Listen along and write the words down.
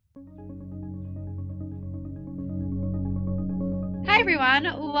Hi, everyone.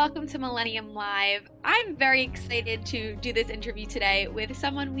 Welcome to Millennium Live. I'm very excited to do this interview today with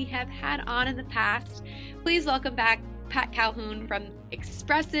someone we have had on in the past. Please welcome back Pat Calhoun from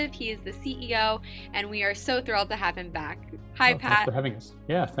Expressive. He is the CEO, and we are so thrilled to have him back. Hi, Oh, thanks Pat. for having us.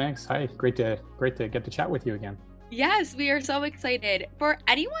 Yeah, thanks. Hi, great to get to chat with you again. Yes, we are so excited. For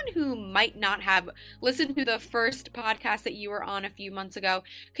anyone who might not have listened to the first podcast that you were on a few months ago,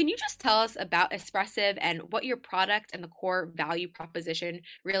 can you just tell us about Espressive and what your product and the core value proposition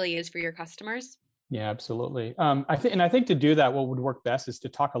really is for your customers? Yeah, absolutely. I think to do that, what would work best is to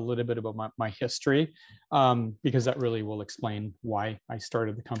talk a little bit about my history, because that really will explain why I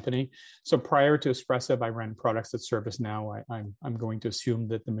started the company. So prior to Espressive, I ran products at ServiceNow. I'm going to assume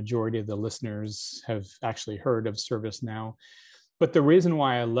that the majority of the listeners have actually heard of ServiceNow. But the reason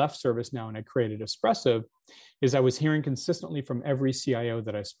why I left ServiceNow and I created Espressive is I was hearing consistently from every CIO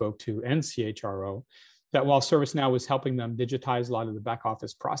that I spoke to and CHRO that while ServiceNow was helping them digitize a lot of the back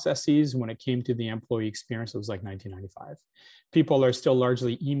office processes, when it came to the employee experience, it was like 1995. People are still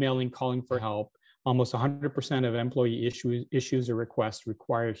largely emailing, calling for help. Almost 100% of employee issues or requests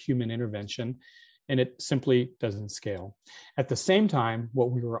require human intervention, and it simply doesn't scale. At the same time,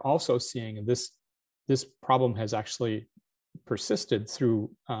 what we were also seeing, and this problem has actually persisted through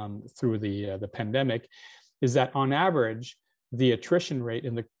the pandemic, is that on average, the attrition rate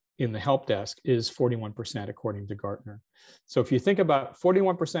in the help desk is 41%, according to Gartner. So if you think about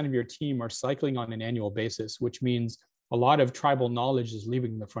 41% of your team are cycling on an annual basis, which means a lot of tribal knowledge is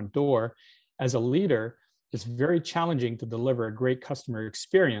leaving the front door, as a leader, it's very challenging to deliver a great customer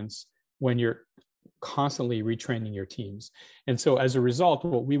experience when you're constantly retraining your teams. And so as a result,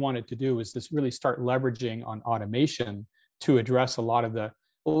 what we wanted to do is just really start leveraging on automation to address a lot of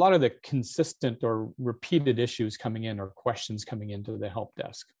the consistent or repeated issues coming in or questions coming into the help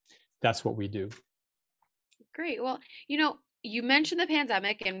desk. That's what we do. Great. Well, you mentioned the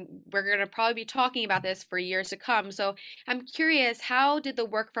pandemic, and we're going to probably be talking about this for years to come. So I'm curious, how did the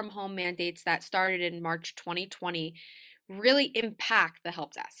work from home mandates that started in March 2020 really impact the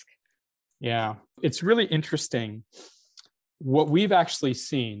help desk? Yeah, it's really interesting. What we've actually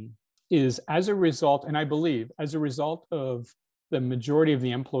seen is as a result, and I believe as a result of the majority of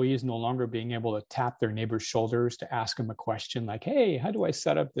the employees no longer being able to tap their neighbor's shoulders to ask them a question like, hey, how do I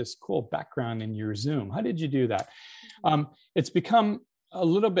set up this cool background in your Zoom? How did you do that? It's become a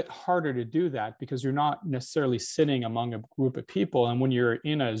little bit harder to do that because you're not necessarily sitting among a group of people. And when you're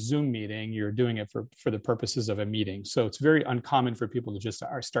in a Zoom meeting, you're doing it for the purposes of a meeting. So it's very uncommon for people to just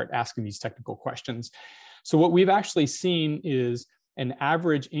start asking these technical questions. So what we've actually seen is an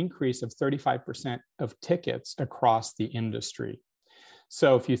average increase of 35% of tickets across the industry.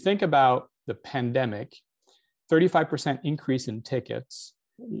 So if you think about the pandemic, 35% increase in tickets.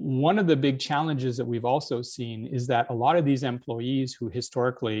 One of the big challenges that we've also seen is that a lot of these employees who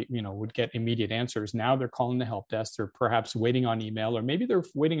historically, would get immediate answers, now they're calling the help desk, they're perhaps waiting on email, or maybe they're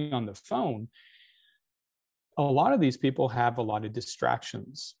waiting on the phone. A lot of these people have a lot of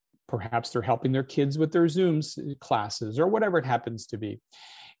distractions. Perhaps they're helping their kids with their Zoom classes or whatever it happens to be.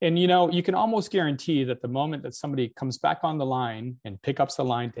 And you can almost guarantee that the moment that somebody comes back on the line and picks up the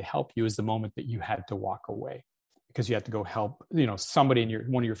line to help you is the moment that you had to walk away because you had to go help, somebody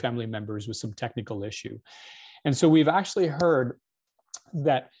in one of your family members with some technical issue. And so we've actually heard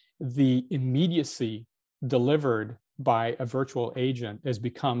that the immediacy delivered by a virtual agent has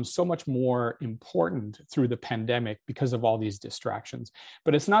become so much more important through the pandemic because of all these distractions.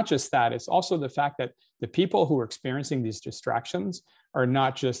 But it's not just that, it's also the fact that the people who are experiencing these distractions are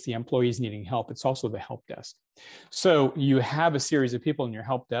not just the employees needing help, it's also the help desk. So you have a series of people in your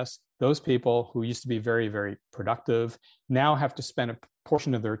help desk. Those people who used to be very, very productive now have to spend a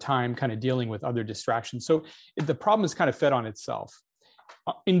portion of their time kind of dealing with other distractions. So the problem is kind of fed on itself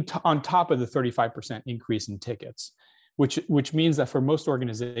on top of the 35% increase in tickets, which means that for most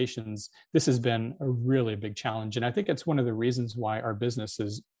organizations, this has been a really big challenge. And I think it's one of the reasons why our business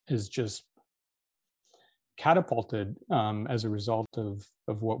is just catapulted as a result of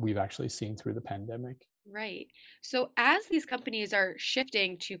what we've actually seen through the pandemic. Right. So as these companies are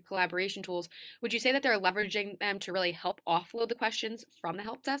shifting to collaboration tools, would you say that they're leveraging them to really help offload the questions from the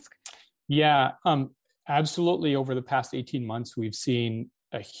help desk? Yeah, absolutely. Over the past 18 months, we've seen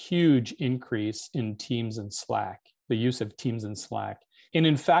a huge increase in Teams and Slack, the use of Teams and Slack. And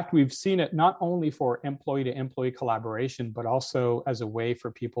in fact, we've seen it not only for employee to employee collaboration, but also as a way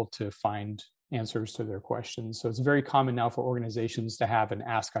for people to find answers to their questions. So it's very common now for organizations to have an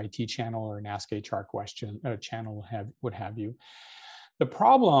Ask IT channel or an Ask HR channel, what have you. The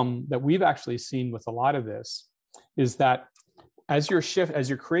problem that we've actually seen with a lot of this is that as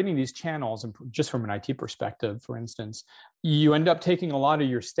you're creating these channels, and just from an IT perspective, for instance, you end up taking a lot of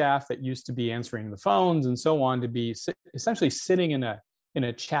your staff that used to be answering the phones and so on to be essentially sitting in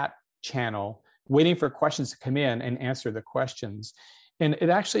a chat channel, waiting for questions to come in and answer the questions. And it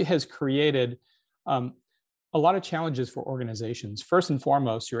actually has created a lot of challenges for organizations. First and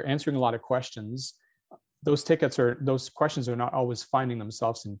foremost, you're answering a lot of questions. Those questions are not always finding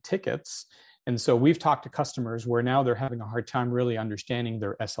themselves in tickets. And so we've talked to customers where now they're having a hard time really understanding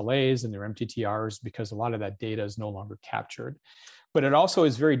their SLAs and their MTTRs because a lot of that data is no longer captured. But it also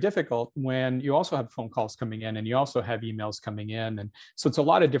is very difficult when you also have phone calls coming in and you also have emails coming in. And so it's a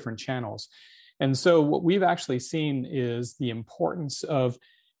lot of different channels. And so what we've actually seen is the importance of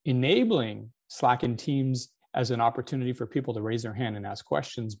enabling Slack and Teams as an opportunity for people to raise their hand and ask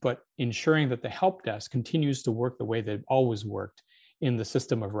questions, but ensuring that the help desk continues to work the way they've always worked in the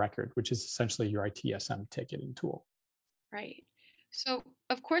system of record, which is essentially your ITSM ticketing tool. Right. So,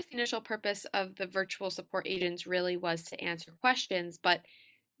 of course, the initial purpose of the virtual support agents really was to answer questions, but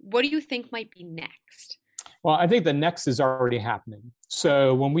what do you think might be next? Well, I think the next is already happening.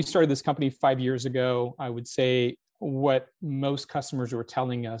 So when we started this company 5 years ago, I would say what most customers were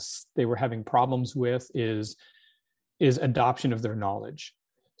telling us they were having problems with is adoption of their knowledge.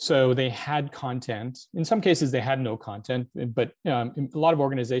 So they had content. In some cases, they had no content, but a lot of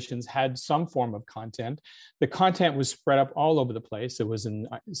organizations had some form of content. The content was spread up all over the place. It was in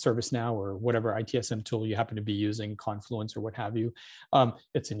ServiceNow or whatever ITSM tool you happen to be using, Confluence or what have you.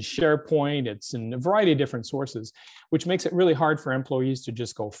 It's in SharePoint. It's in a variety of different sources, which makes it really hard for employees to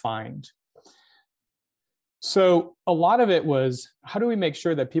just go find. So a lot of it was, how do we make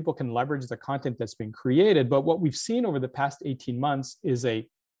sure that people can leverage the content that's been created? But what we've seen over the past 18 months is a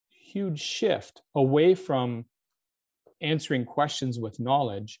huge shift away from answering questions with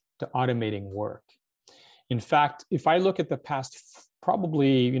knowledge to automating work. In fact, if I look at the past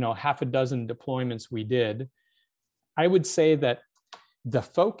probably half a dozen deployments we did, I would say that the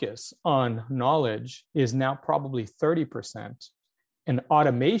focus on knowledge is now probably 30%, and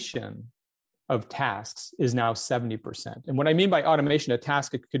automation of tasks is now 70%. And what I mean by automation of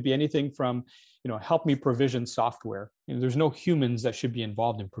task, it could be anything from, help me provision software. There's no humans that should be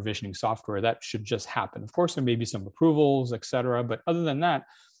involved in provisioning software. That should just happen. Of course, there may be some approvals, et cetera, but other than that,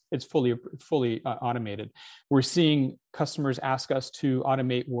 it's fully automated. We're seeing customers ask us to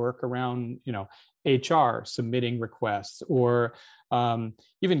automate work around, HR, submitting requests, or even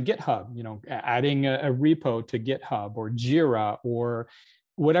GitHub, adding a repo to GitHub or Jira or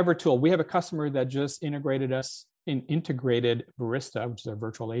whatever tool. We have a customer that just integrated Barista, which is our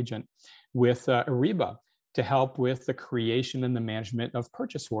virtual agent, with Ariba to help with the creation and the management of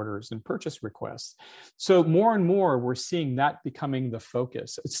purchase orders and purchase requests. So more and more, we're seeing that becoming the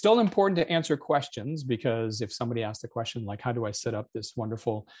focus. It's still important to answer questions, because if somebody asks a question like, how do I set up this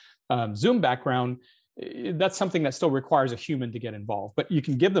wonderful Zoom background? That's something that still requires a human to get involved. But you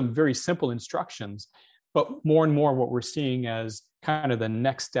can give them very simple instructions. But more and more, what we're seeing as kind of the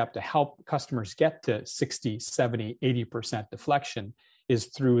next step to help customers get to 60, 70, 80% deflection is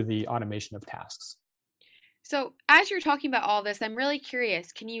through the automation of tasks. So as you're talking about all this, I'm really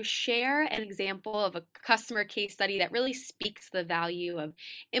curious, can you share an example of a customer case study that really speaks to the value of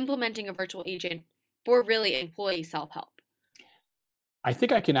implementing a virtual agent for really employee self-help? I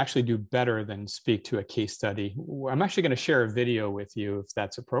think I can actually do better than speak to a case study. I'm actually going to share a video with you if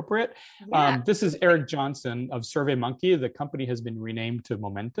that's appropriate. Yeah. This is Eric Johnson of SurveyMonkey. The company has been renamed to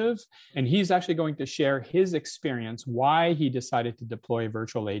Momentive, and he's actually going to share his experience, why he decided to deploy a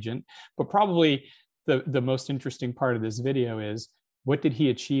virtual agent. But probably the most interesting part of this video is, what did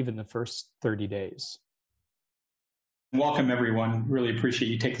he achieve in the first 30 days? Welcome, everyone. Really appreciate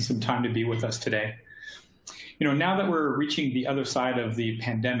you taking some time to be with us today. Now that we're reaching the other side of the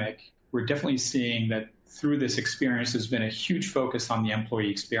pandemic, we're definitely seeing that through this experience, there's been a huge focus on the employee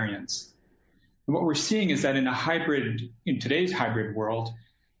experience. And what we're seeing is that in today's hybrid world,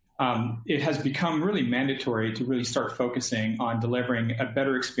 it has become really mandatory to really start focusing on delivering a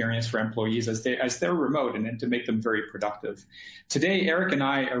better experience for employees as they're remote, and to make them very productive. Today, Eric and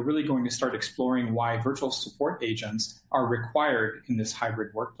I are really going to start exploring why virtual support agents are required in this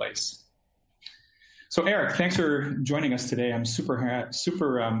hybrid workplace. So Eric, thanks for joining us today. I'm super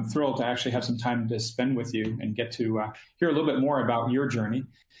thrilled to actually have some time to spend with you and get to hear a little bit more about your journey.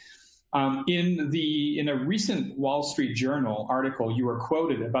 In a recent Wall Street Journal article, you were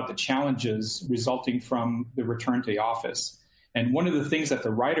quoted about the challenges resulting from the return to the office. And one of the things that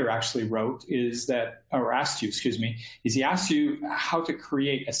the writer actually wrote he asked you how to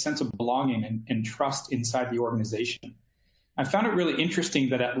create a sense of belonging and trust inside the organization. I found it really interesting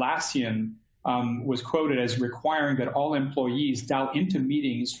that Atlassian was quoted as requiring that all employees dial into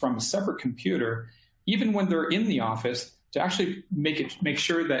meetings from a separate computer, even when they're in the office, to actually make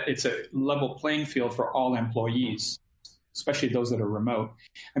sure that it's a level playing field for all employees, especially those that are remote.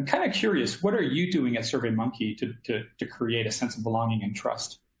 I'm kind of curious, what are you doing at SurveyMonkey to create a sense of belonging and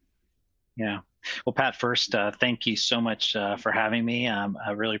trust? Yeah. Well, Pat, first, thank you so much for having me.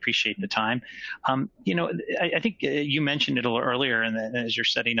 I really appreciate the time. I think you mentioned it a little earlier, and as you're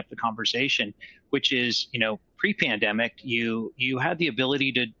setting up the conversation, which is, pre-pandemic, you had the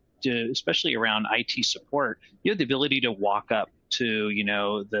ability to, especially around IT support, you had the ability to walk up to,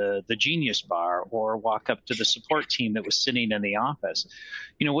 the Genius Bar or walk up to the support team that was sitting in the office.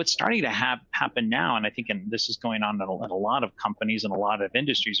 What's starting to happen now, and I think this is going on in a lot of companies and a lot of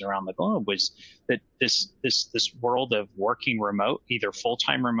industries around the globe, was that this world of working remote, either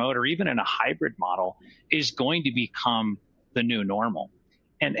full-time remote or even in a hybrid model, is going to become the new normal.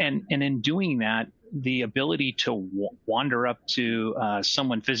 And in doing that, the ability to wander up to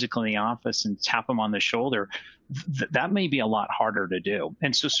someone physically in the office and tap them on the shoulder, that may be a lot harder to do.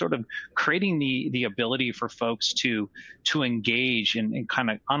 And so sort of creating the ability for folks to engage in kind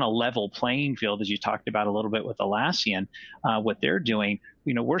of on a level playing field, as you talked about a little bit with Atlassian, what they're doing,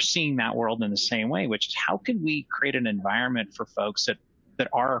 we're seeing that world in the same way, which is how can we create an environment for folks that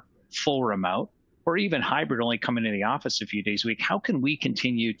are full remote, or even hybrid, only coming into the office a few days a week. How can we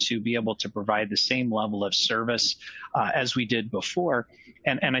continue to be able to provide the same level of service as we did before?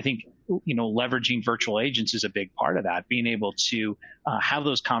 And I think, leveraging virtual agents is a big part of that. Being able to have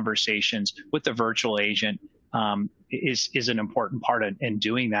those conversations with the virtual agent is an important part in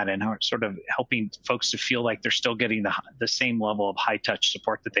doing that, and sort of helping folks to feel like they're still getting the same level of high touch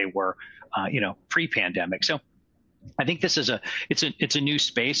support that they were, pre-pandemic. So I think this is it's a new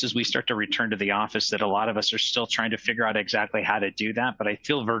space as we start to return to the office, that a lot of us are still trying to figure out exactly how to do that. But I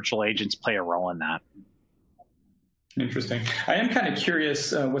feel virtual agents play a role in that. Interesting. I am kind of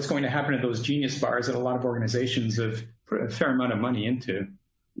curious what's going to happen at those Genius Bars that a lot of organizations have put a fair amount of money into.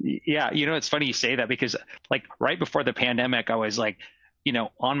 Yeah, it's funny you say that, because like right before the pandemic, I was like,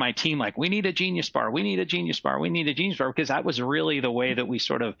 on my team, like, we need a Genius Bar, we need a Genius Bar, we need a Genius Bar, because that was really the way that we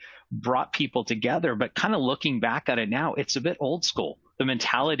sort of brought people together. But kind of looking back at it now, it's a bit old school, the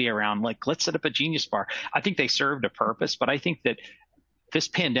mentality around like, let's set up a Genius Bar. I think they served a purpose, but I think that this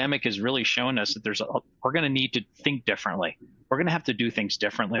pandemic has really shown us that we're going to need to think differently. We're going to have to do things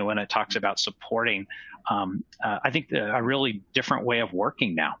differently when it talks about supporting, I think, a really different way of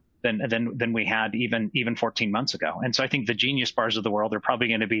working now than we had even 14 months ago. And so I think the Genius Bars of the world are probably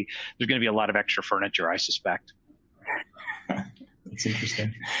there's going to be a lot of extra furniture, I suspect. That's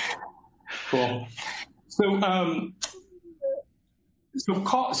interesting. Cool. So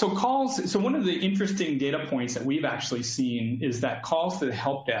one of the interesting data points that we've actually seen is that calls to the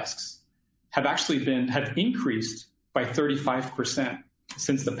help desks have increased by 35%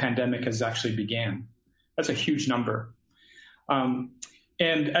 since the pandemic has actually began. That's a huge number.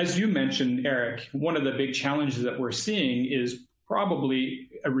 And as you mentioned, Eric, one of the big challenges that we're seeing is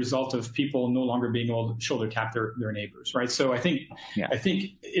probably a result of people no longer being able to shoulder tap their neighbors, right? So I think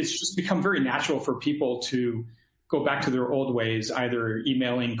it's just become very natural for people to go back to their old ways, either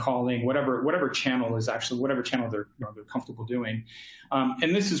emailing, calling, whatever channel they're comfortable doing.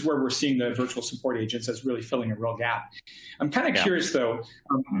 And this is where we're seeing the virtual support agents as really filling a real gap. I'm kind of curious, though,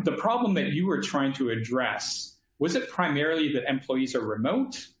 the problem that you were trying to address, was it primarily that employees are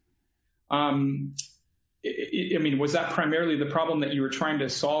remote? Was that primarily the problem that you were trying to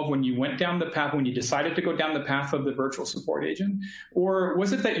solve when you went down the path, when you decided to go down the path of the virtual support agent? Or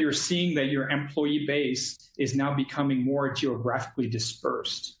was it that you're seeing that your employee base is now becoming more geographically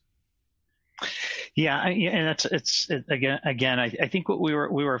dispersed? Yeah, and again, I think what we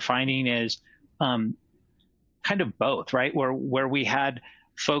were finding is kind of both, right? Where we had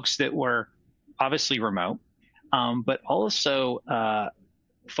folks that were obviously remote, but also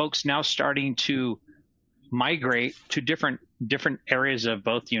folks now starting to migrate to different areas of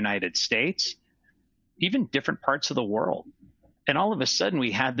both the United States, even different parts of the world. And all of a sudden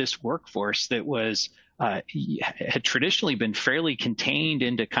we had this workforce that was had traditionally been fairly contained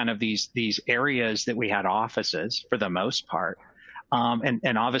into kind of these areas that we had offices for the most part.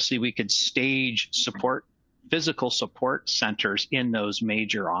 And obviously we could stage physical support centers in those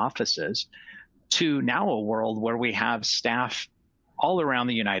major offices, to now a world where we have staff all around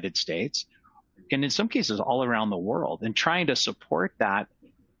the United States, and in some cases all around the world, and trying to support that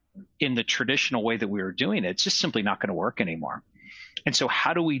in the traditional way that we were doing it, it's just simply not going to work anymore. And so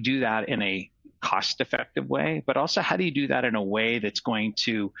how do we do that in a cost-effective way, but also how do you do that in a way that's going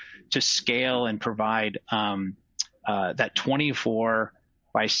to scale and provide that 24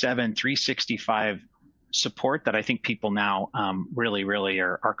 24/7, 365 support that I think people now really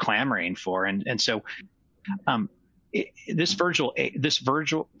are clamoring for. And so this virtual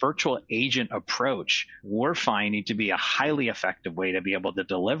agent approach, we're finding to be a highly effective way to be able to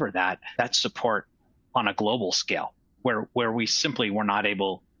deliver that support on a global scale, where we simply were not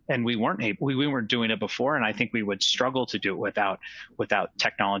able, and we weren't doing it before, and I think we would struggle to do it without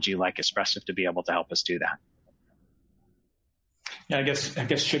technology like Espressif to be able to help us do that. Yeah, I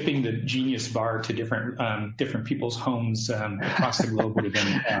guess shipping the Genius Bar to different people's homes across the globe would have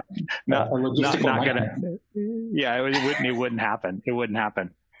been not gonna. Yeah, it wouldn't happen. It wouldn't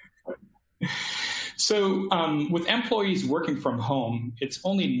happen. So, with employees working from home, it's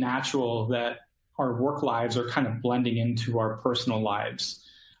only natural that our work lives are kind of blending into our personal lives.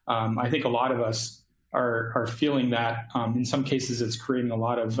 I think a lot of us are feeling that. In some cases, it's creating a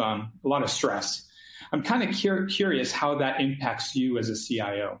lot of stress. I'm kind of curious how that impacts you as a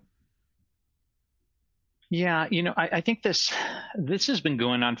CIO. Yeah, I think this has been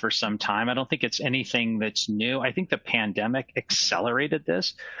going on for some time. I don't think it's anything that's new. I think the pandemic accelerated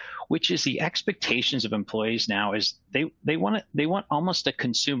this, which is the expectations of employees now is they want almost a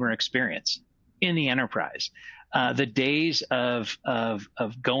consumer experience in the enterprise. The days of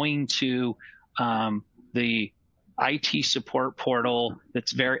going to the IT support portal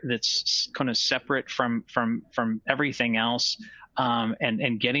that's kind of separate from everything else,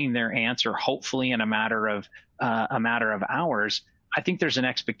 and getting their answer hopefully in a matter of hours. I think there's an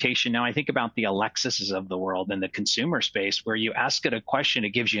expectation now. I think about the Alexis's of the world in the consumer space, where you ask it a question, it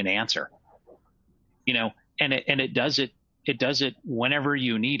gives you an answer, and it does it whenever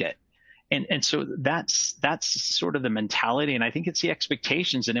you need it. And so that's sort of the mentality. And I think it's the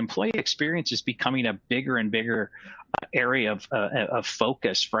expectations, and employee experience is becoming a bigger and bigger area of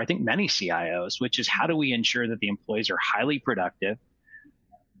focus for, I think, many CIOs, which is how do we ensure that the employees are highly productive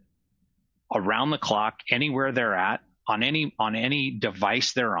around the clock, anywhere they're at, on any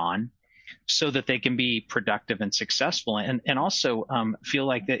device they're on, so that they can be productive and successful, and also feel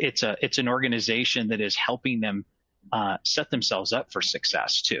like that it's an organization that is helping them set themselves up for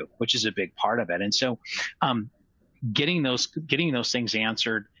success too, which is a big part of it. And so getting those things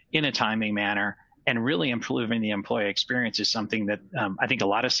answered in a timely manner and really improving the employee experience is something that I think a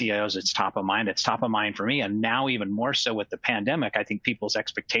lot of CIOs, it's top of mind. It's top of mind for me. And now even more so with the pandemic, I think people's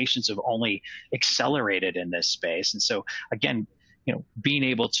expectations have only accelerated in this space. And so again, being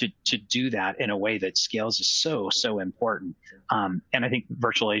able to do that in a way that scales is so important. And I think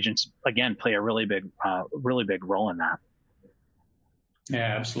virtual agents, again, play a really big role in that.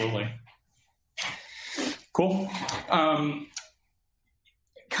 Yeah, absolutely. Cool.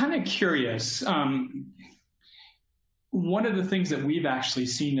 Kind of curious. One of the things that we've actually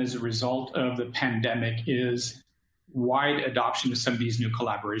seen as a result of the pandemic is wide adoption of some of these new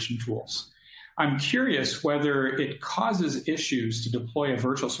collaboration tools. I'm curious whether it causes issues to deploy a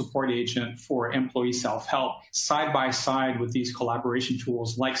virtual support agent for employee self-help side by side with these collaboration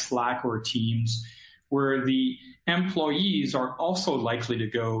tools like Slack or Teams, where the employees are also likely to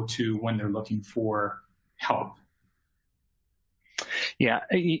go to when they're looking for help. Yeah,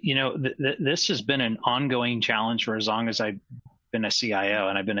 this has been an ongoing challenge for as long as I've been a CIO,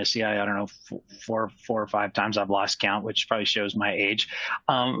 and I've been a CIO, I don't know, four or five times. I've lost count, which probably shows my age.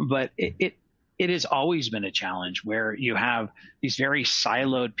 But it has always been a challenge where you have these very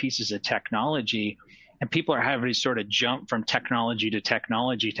siloed pieces of technology, and people are having to sort of jump from technology to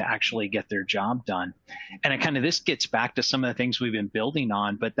technology to actually get their job done. And this gets back to some of the things we've been building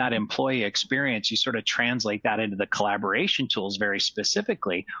on, but that employee experience, you sort of translate that into the collaboration tools very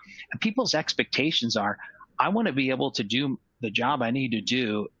specifically. And people's expectations are, I want to be able to do the job I need to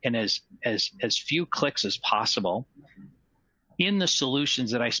do in as few clicks as possible, in the solutions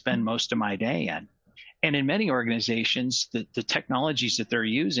that I spend most of my day in. And in many organizations, the technologies that they're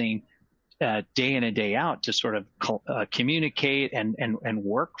using day in and day out to sort of communicate and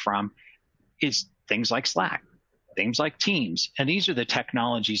work from is things like Slack, things like Teams. And these are the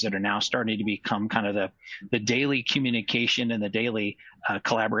technologies that are now starting to become kind of the daily communication and the daily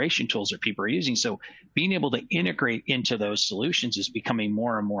collaboration tools that people are using. So being able to integrate into those solutions is becoming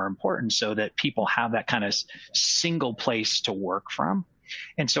more and more important, so that people have that kind of single place to work from.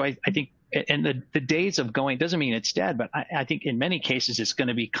 And so I think, and the days of going, doesn't mean it's dead, but I think in many cases it's going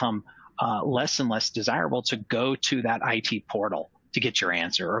to become less and less desirable to go to that IT portal to get your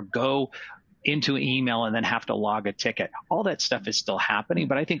answer, or go into an email and then have to log a ticket. All that stuff is still happening,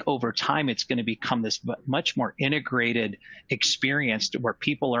 but I think over time it's going to become this much more integrated experience where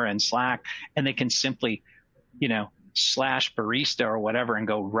people are in Slack and they can simply, slash barista or whatever and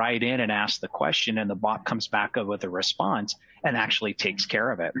go right in and ask the question, and the bot comes back up with a response and actually takes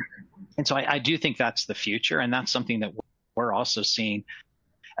care of it. And so I do think that's the future, and that's something that we're also seeing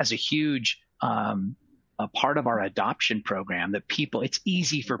as a huge a part of our adoption program, that it's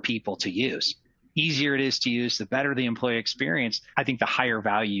easy for people to use. Easier it is to use, the better the employee experience, I think the higher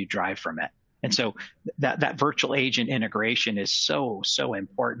value you drive from it. And so that virtual agent integration is so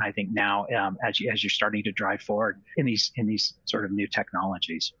important, I think, now as you're starting to drive forward in these sort of new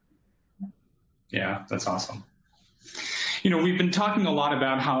technologies. Yeah, that's awesome. We've been talking a lot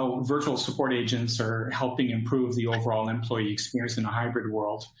about how virtual support agents are helping improve the overall employee experience in a hybrid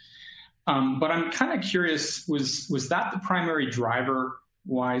world. But I'm kind of curious, was that the primary driver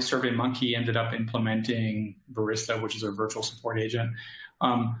why SurveyMonkey ended up implementing Barista, which is a virtual support agent?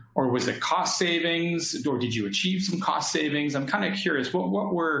 Or was it cost savings, or did you achieve some cost savings? I'm kind of curious, what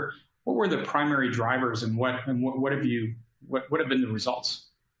were the primary drivers, and what have been the results?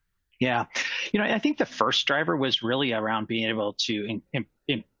 Yeah, I think the first driver was really around being able to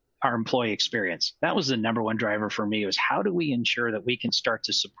our employee experience. That was the number one driver for me, was how do we ensure that we can start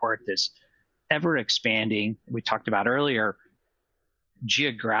to support this ever expanding, we talked about earlier,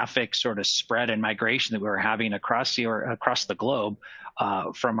 geographic sort of spread and migration that we were having across the globe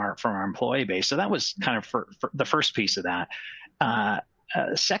from our employee base. So that was kind of for the first piece of that.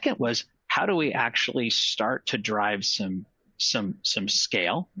 Second was, how do we actually start to drive some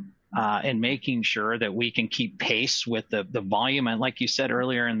scale and making sure that we can keep pace with the volume. And like you said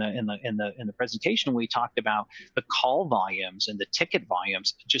earlier in the presentation, we talked about the call volumes and the ticket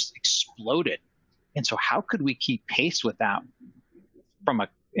volumes just exploded. And so how could we keep pace with that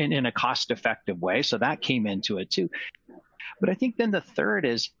in a cost-effective way? So that came into it too. But I think then the third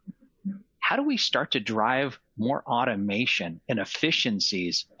is, how do we start to drive more automation and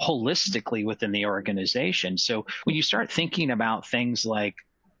efficiencies holistically within the organization? So when you start thinking about things like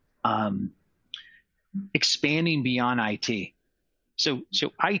expanding beyond IT, so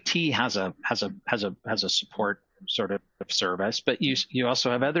IT has a support sort of service, but you also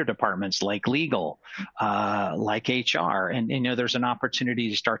have other departments like legal, like HR, and there's an opportunity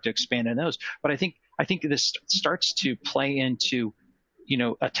to start to expand in those. But I think this starts to play into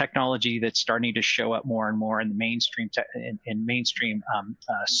a technology that's starting to show up more and more in the mainstream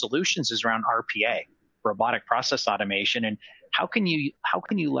solutions is around RPA, robotic process automation, and how can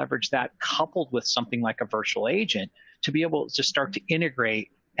you leverage that coupled with something like a virtual agent to be able to start to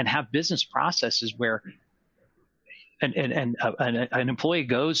integrate and have business processes where an employee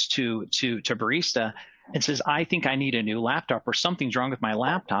goes to Barista and says, I think I need a new laptop, or something's wrong with my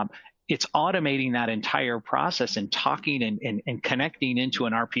laptop. It's automating that entire process and talking and connecting into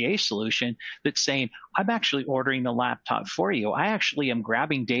an RPA solution that's saying, I'm actually ordering the laptop for you. I actually am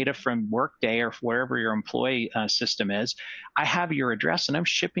grabbing data from Workday or wherever your employee system is. I have your address and I'm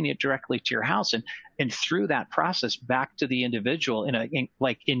shipping it directly to your house. And through that process back to the individual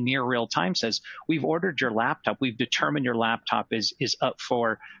in near real time says, we've ordered your laptop. We've determined your laptop is up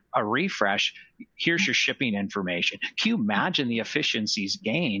for a refresh. Here's your shipping information. Can you imagine the efficiencies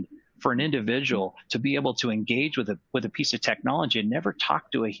gained for an individual to be able to engage with a piece of technology and never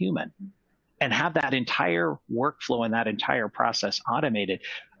talk to a human, and have that entire workflow and that entire process automated?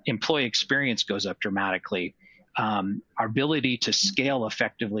 Employee experience goes up dramatically. Our ability to scale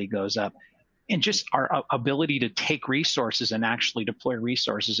effectively goes up, and just our ability to take resources and actually deploy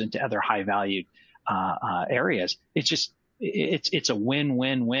resources into other high valued areas. It's a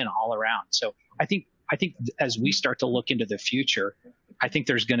win-win-win all around. So I think as we start to look into the future, I think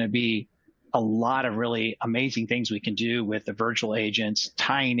there's going to be a lot of really amazing things we can do with the virtual agents,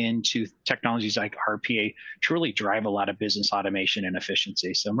 tying into technologies like RPA to really drive a lot of business automation and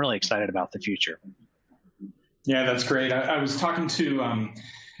efficiency. So I'm really excited about the future. Yeah, that's great. I was talking to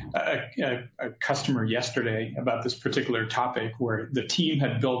a customer yesterday about this particular topic, where the team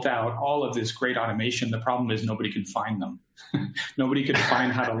had built out all of this great automation. The problem is nobody could find them. Nobody could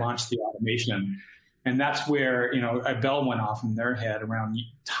find how to launch the automation. And that's where, a bell went off in their head around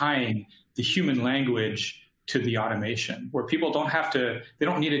tying the human language to the automation, where people they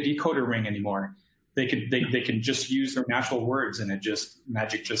don't need a decoder ring anymore. They can just use their natural words, and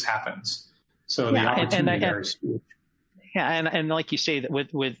magic just happens. So the opportunity there is huge. Yeah, and like you say, that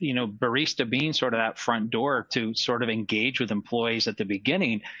with Barista being sort of that front door to sort of engage with employees at the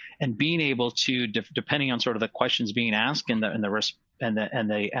beginning, and being able to, depending on sort of the questions being asked and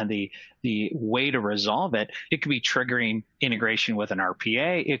the way to resolve it, it could be triggering integration with an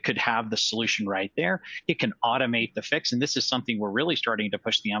RPA. It could have the solution right there. It can automate the fix, and this is something we're really starting to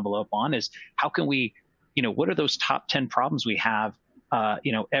push the envelope on. Is how can we, what are those top 10 problems we have,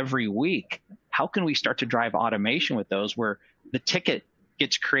 every week? how can we start to drive automation with those where the ticket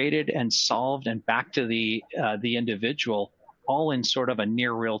gets created and solved and back to the individual all in sort of a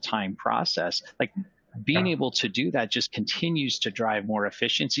near real-time process. Like being able to do that just continues to drive more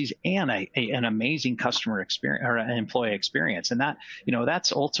efficiencies and an amazing customer experience or an employee experience. And that,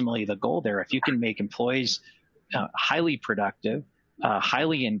 that's ultimately the goal there. If you can make employees highly productive,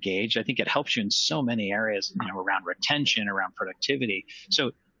 highly engaged, I think it helps you in so many areas, around retention, around productivity.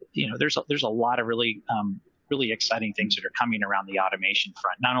 So, there's a lot of really exciting things that are coming around the automation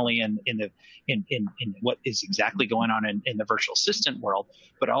front, not only in what is exactly going on in the virtual assistant world,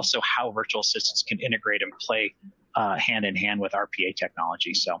 but also how virtual assistants can integrate and play hand in hand with RPA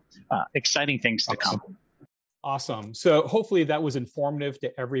technology. So exciting things to come. Awesome. So hopefully that was informative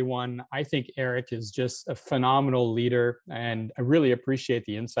to everyone. I think Eric is just a phenomenal leader, and I really appreciate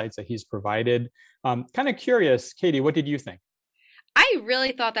the insights that he's provided. Kind of curious, Katie, what did you think? I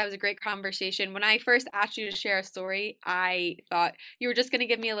really thought that was a great conversation. When I first asked you to share a story, I thought you were just going to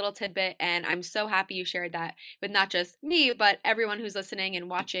give me a little tidbit, and I'm so happy you shared that with not just me, but everyone who's listening and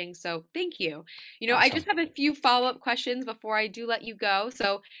watching. So thank you. Awesome. I just have a few follow-up questions before I do let you go.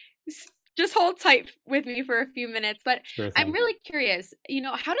 So just hold tight with me for a few minutes, but sure, I'm really curious,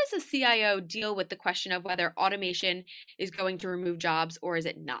 how does a CIO deal with the question of whether automation is going to remove jobs or is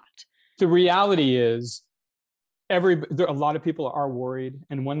it not? The reality is a lot of people are worried,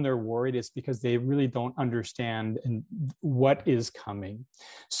 and when they're worried, it's because they really don't understand what is coming.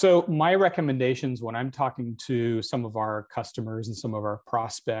 So my recommendations when I'm talking to some of our customers and some of our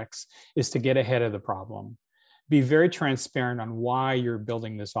prospects is to get ahead of the problem. Be very transparent on why you're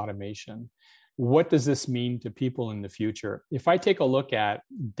building this automation. What does this mean to people in the future? If I take a look at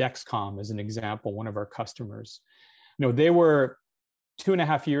Dexcom as an example, one of our customers, they were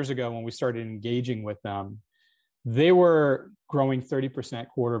 2.5 years ago when we started engaging with them, they were growing 30%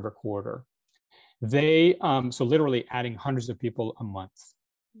 quarter over quarter. They, so literally adding hundreds of people a month.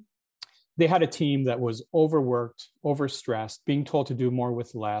 They had a team that was overworked, overstressed, being told to do more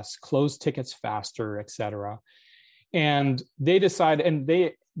with less, close tickets faster, et cetera. And they decided, and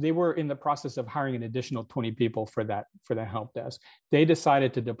they were in the process of hiring an additional 20 people for that help desk. They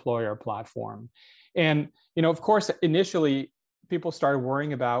decided to deploy our platform. And, of course, initially, people started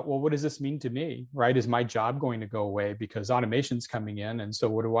worrying about, well, what does this mean to me, right? Is my job going to go away because automation's coming in? And so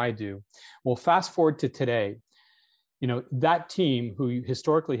what do I do? Well, fast forward to today, that team who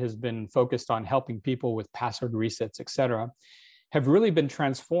historically has been focused on helping people with password resets, et cetera, have really been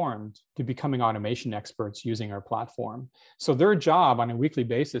transformed to becoming automation experts using our platform. So their job on a weekly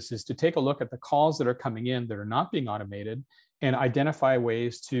basis is to take a look at the calls that are coming in that are not being automated and identify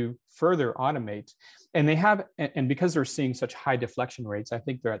ways to further automate. And they have, and because they're seeing such high deflection rates, I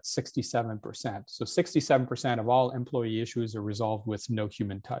think they're at 67%. So 67% of all employee issues are resolved with no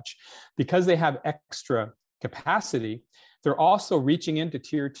human touch. Because they have extra capacity, they're also reaching into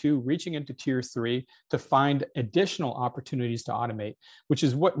tier 2, reaching into tier 3 to find additional opportunities to automate, which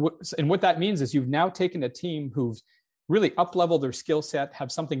is what that means is you've now taken a team who've really up-level their skill set,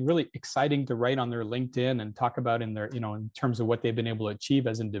 have something really exciting to write on their LinkedIn and talk about in their, in terms of what they've been able to achieve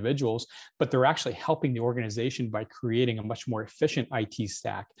as individuals, but they're actually helping the organization by creating a much more efficient IT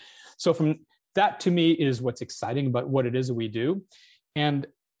stack. So from that, to me, is what's exciting about what it is that we do. And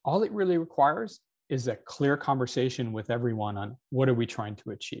all it really requires is a clear conversation with everyone on what are we trying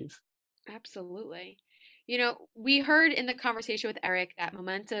to achieve. Absolutely. We heard in the conversation with Eric that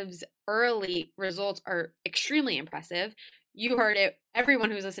Momentiv's early results are extremely impressive. You heard it.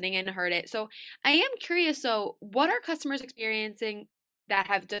 Everyone who's listening in heard it. So I am curious, what are customers experiencing that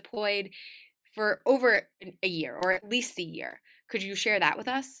have deployed for over a year or at least a year? Could you share that with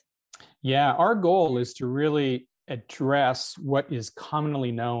us? Yeah, our goal is to really address what is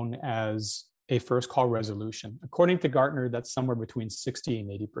commonly known as a first call resolution. According to Gartner, that's somewhere between 60 and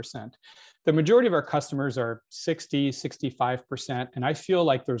 80%. The majority of our customers are 60, 65%, and I feel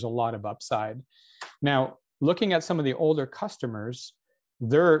like there's a lot of upside. Now, looking at some of the older customers,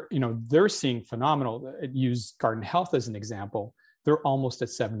 they're seeing phenomenal. Use Garden Health as an example. They're almost at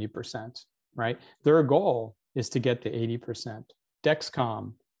 70%, right? Their goal is to get to 80%.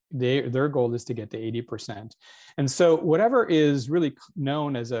 Dexcom, their goal is to get to 80%. And so whatever is really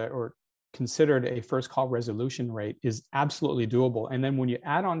known as or considered a first call resolution rate is absolutely doable. And then when you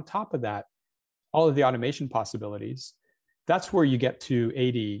add on top of that, all of the automation possibilities, that's where you get to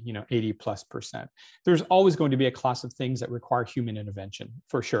 80+%. There's always going to be a class of things that require human intervention,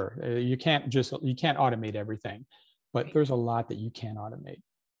 for sure. You can't automate everything, but there's a lot that you can automate.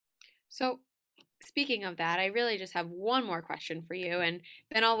 So speaking of that, I really just have one more question for you, and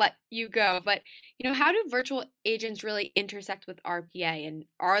then I'll let you go. But, how do virtual agents really intersect with RPA? And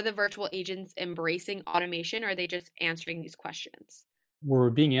are the virtual agents embracing automation, or are they just answering these questions? We're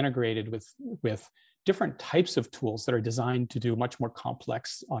being integrated with different types of tools that are designed to do much more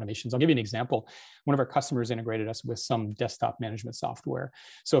complex automations. I'll give you an example. One of our customers integrated us with some desktop management software.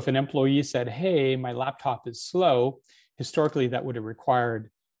 So if an employee said, hey, my laptop is slow, historically that would have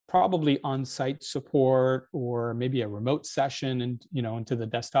required probably on-site support or maybe a remote session and into the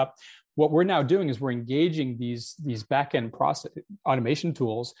desktop. What we're now doing is we're engaging these back-end process automation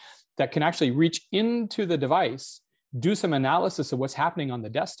tools that can actually reach into the device, do some analysis of what's happening on the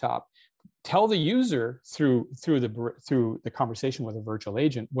desktop, tell the user through the conversation with a virtual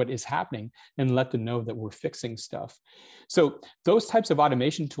agent what is happening, and let them know that we're fixing stuff. So those types of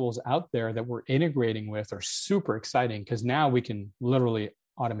automation tools out there that we're integrating with are super exciting because now we can literally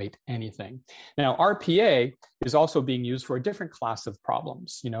automate anything. Now, RPA is also being used for a different class of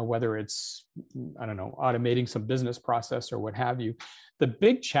problems, whether it's, automating some business process or what have you. The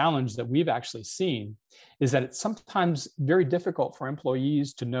big challenge that we've actually seen is that it's sometimes very difficult for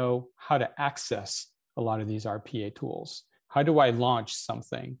employees to know how to access a lot of these RPA tools. How do I launch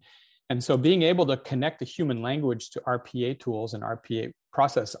something? And so being able to connect the human language to RPA tools and RPA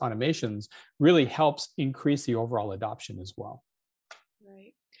process automations really helps increase the overall adoption as well.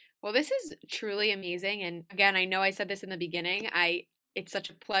 Right. Well, this is truly amazing. And again, I know I said this in the beginning. It's such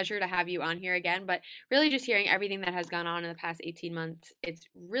a pleasure to have you on here again, but really just hearing everything that has gone on in the past 18 months, it's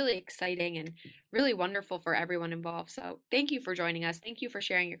really exciting and really wonderful for everyone involved. So thank you for joining us. Thank you for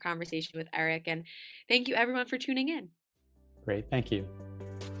sharing your conversation with Eric. And thank you everyone for tuning in. Great. Thank you.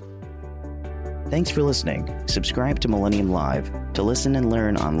 Thanks for listening. Subscribe to Millennium Live to listen and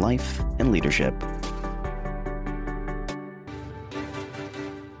learn on life and leadership.